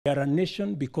We are a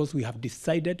nation because we have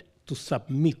decided to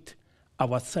submit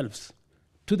ourselves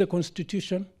to the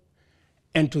Constitution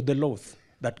and to the laws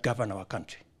that govern our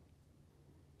country.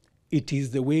 It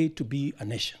is the way to be a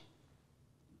nation.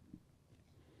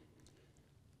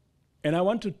 And I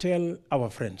want to tell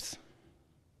our friends,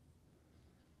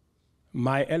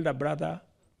 my elder brother,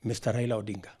 Mr. Raila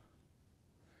Odinga,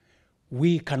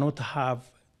 we cannot have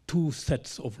two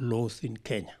sets of laws in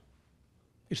Kenya.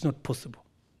 It's not possible.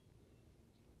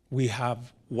 We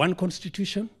have one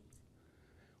constitution,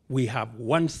 we have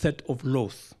one set of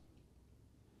laws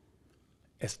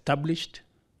established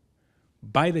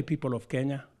by the people of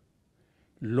Kenya,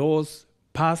 laws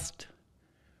passed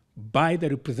by the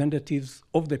representatives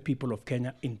of the people of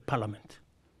Kenya in Parliament.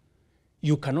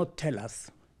 You cannot tell us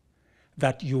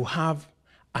that you have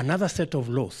another set of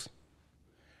laws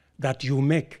that you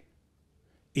make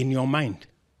in your mind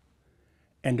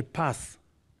and pass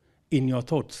in your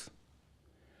thoughts,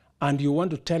 and you want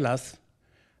to tell us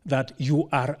that you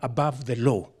are above the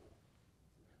law,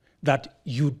 that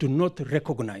you do not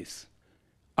recognize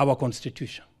our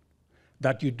Constitution,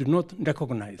 that you do not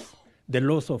recognize the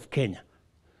laws of Kenya,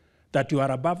 that you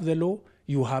are above the law,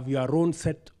 you have your own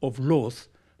set of laws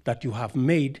that you have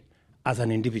made as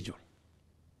an individual.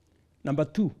 Number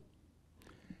two,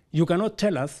 you cannot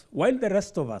tell us, while the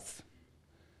rest of us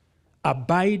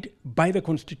abide by the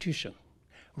Constitution,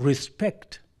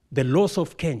 respect the laws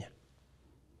of Kenya,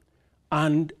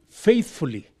 and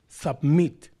faithfully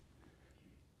submit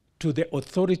to the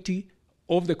authority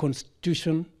of the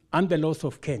Constitution and the laws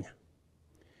of Kenya.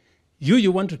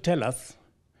 You want to tell us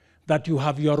that you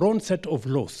have your own set of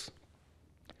laws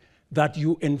that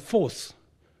you enforce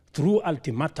through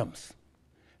ultimatums,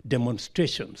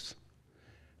 demonstrations,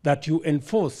 that you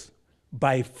enforce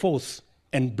by force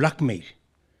and blackmail,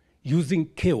 using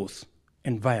chaos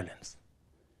and violence.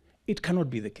 It cannot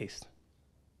be the case.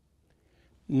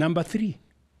 Number three,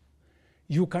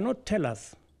 you cannot tell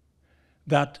us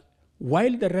that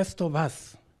while the rest of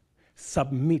us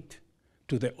submit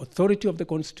to the authority of the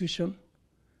Constitution,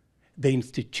 the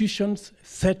institutions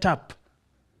set up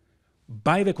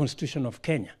by the Constitution of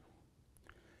Kenya,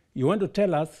 you want to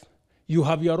tell us you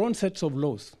have your own sets of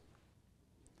laws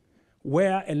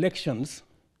where elections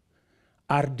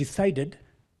are decided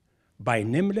by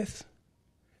nameless,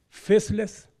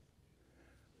 faceless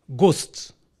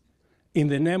ghosts in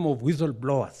the name of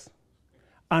whistleblowers,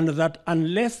 and that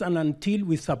unless and until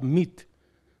we submit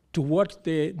to what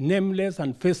the nameless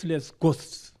and faceless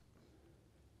ghosts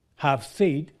have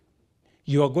said,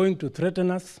 you are going to threaten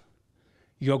us,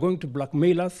 you are going to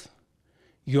blackmail us,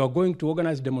 you are going to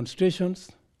organize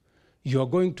demonstrations, you are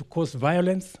going to cause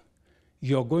violence,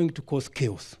 you are going to cause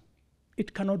chaos.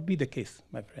 It cannot be the case,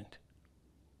 my friend.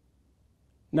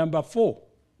 Number four,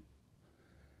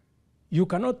 you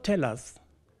cannot tell us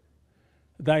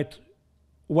that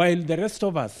while the rest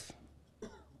of us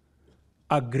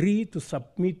agree to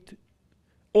submit,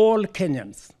 all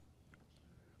Kenyans,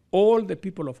 all the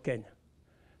people of Kenya,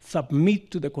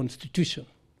 submit to the Constitution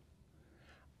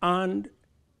and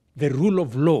the rule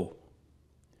of law,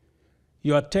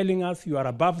 you are telling us you are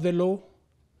above the law,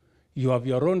 you have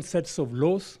your own sets of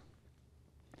laws,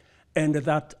 and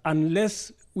that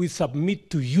unless we submit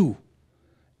to you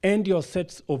and your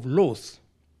sets of laws,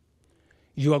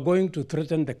 you are going to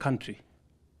threaten the country.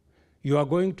 You are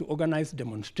going to organize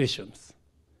demonstrations.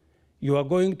 You are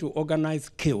going to organize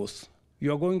chaos.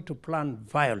 You are going to plan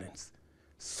violence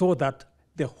so that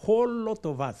the whole lot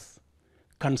of us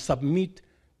can submit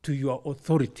to your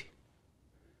authority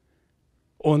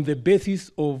on the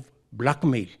basis of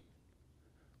blackmail,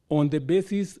 on the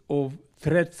basis of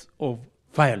threats of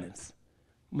violence.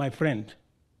 My friend,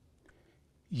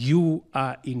 you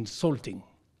are insulting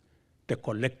the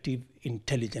collective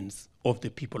intelligence of the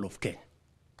people of Kenya.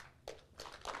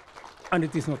 And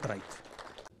it is not right.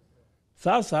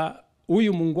 Sasa,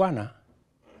 huyu mungwana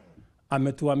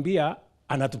ametuambia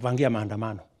anatupangia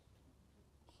maandamano.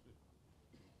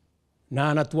 Na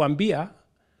anatuambia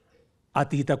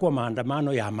ati itakuwa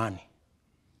maandamano ya amani.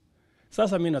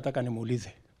 Sasa mimi nataka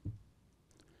nimuulize,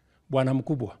 bwana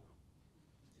mkubwa,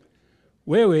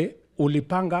 wewe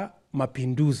ulipanga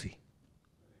mapinduzi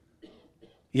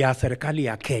ya serikali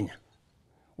ya Kenya.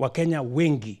 Wakenya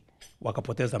wengi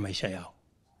wakapoteza maisha yao.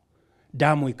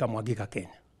 Damu ikamwagika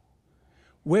Kenya.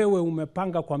 Wewe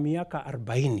umepanga kwa miaka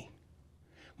 40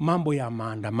 mambo ya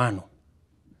maandamano.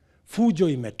 Fujo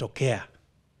imetokea.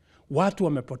 Watu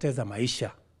wamepoteza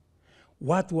maisha.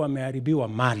 Watu wameharibiwa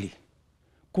mali.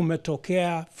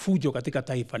 Kumetokea fujo katika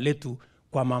taifa letu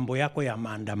kwa mambo yako ya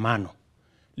maandamano.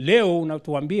 Leo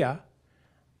unatuambia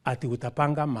ati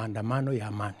utapanga maandamano ya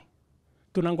amani.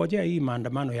 Tunangojea hii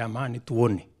maandamano ya amani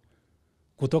tuone.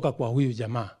 kutoka kwa huyu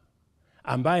jamaa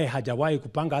ambaye hajawahi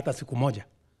kupanga hata siku moja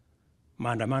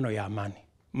maandamano ya amani.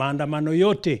 Maandamano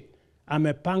yote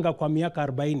amepanga kwa miaka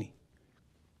 40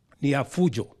 ni ya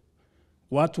fujo.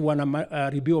 Watu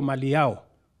wanaharibiwa mali yao,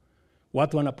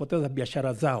 watu wanapoteza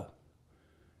biashara zao,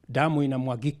 damu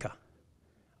inamwagika.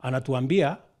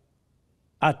 Anatuambia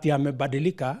ati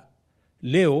amebadilika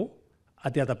leo,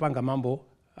 ati atapanga mambo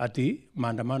ati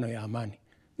maandamano ya amani.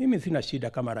 Mimi sina shida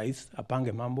kama rais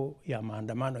apange mambo ya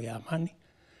maandamano ya amani,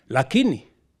 lakini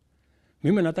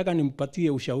mimi nataka nimpatie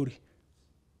ushauri.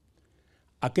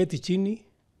 Aketi chini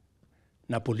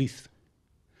na polisi,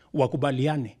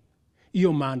 wakubaliane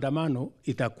hiyo maandamano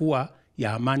itakuwa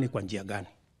ya amani kwa njia gani.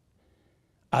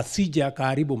 Asije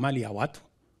akaharibu mali ya watu,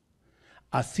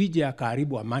 asije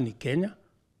akaharibu amani Kenya,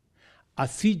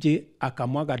 asije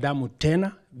akamwaga damu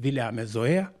tena vile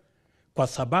amezoea, kwa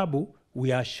sababu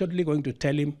we are shortly going to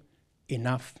tell him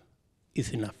enough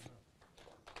is enough.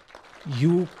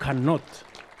 You cannot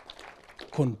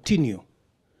continue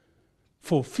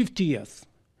for 50 years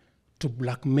to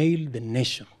blackmail the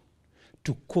nation,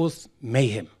 to cause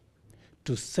mayhem,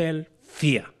 to sell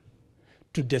fear,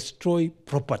 to destroy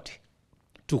property,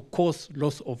 to cause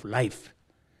loss of life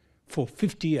for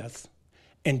 50 years,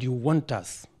 and you want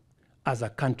us as a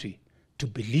country to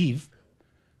believe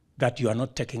that you are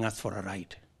not taking us for a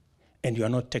ride, and you are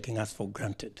not taking us for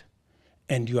granted,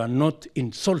 and you are not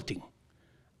insulting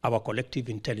our collective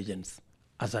intelligence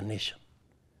as a nation.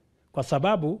 Kwa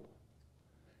sababu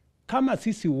kama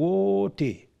sisi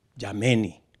wote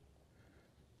jameni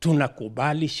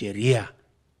tunakubali sheria,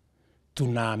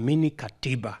 tunaamini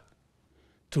katiba,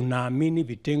 tunaamini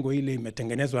vitengo ile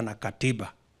imetengenezwa na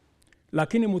katiba,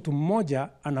 lakini mtu mmoja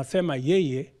anasema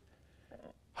yeye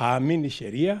haamini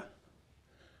sheria,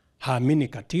 haamini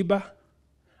katiba,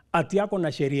 ati yako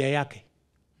na sheria yake,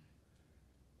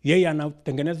 yeye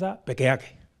anatengeneza peke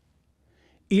yake,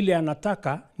 ile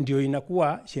anataka ndio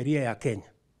inakuwa sheria ya Kenya.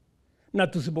 Na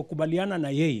tusipokubaliana na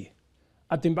yeye,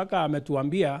 ati mpaka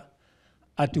ametuambia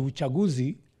ati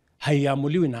uchaguzi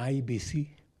haiamuliwi na IBC,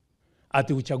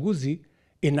 ati uchaguzi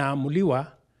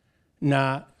inaamuliwa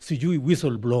na sijui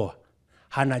whistleblower,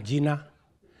 hana jina,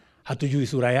 hatujui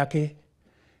sura yake,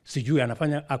 sijui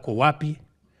anafanya ako wapi,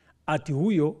 ati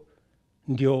huyo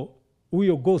ndio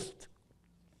huyo ghost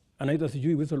anaitwa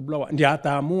sijui whistleblower ndio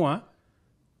ataamua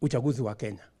uchaguzi wa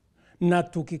Kenya. Na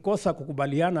tukikosa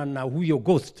kukubaliana na huyo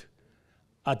ghost,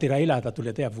 ati Raila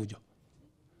atatuletea vujo,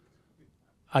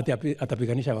 ati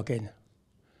atapiganisha wa Kenya.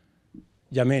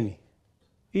 Jameni,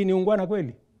 hii ni ungwana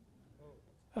kweli?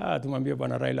 Tumwambie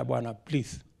bwana Raila, bwana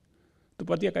please,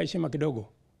 tupatie heshima kidogo.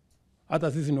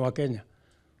 Hata sisi ni wa Kenya.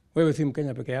 Wewe si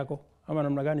Mkenya peke yako, ama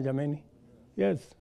namna gani jameni? Yes.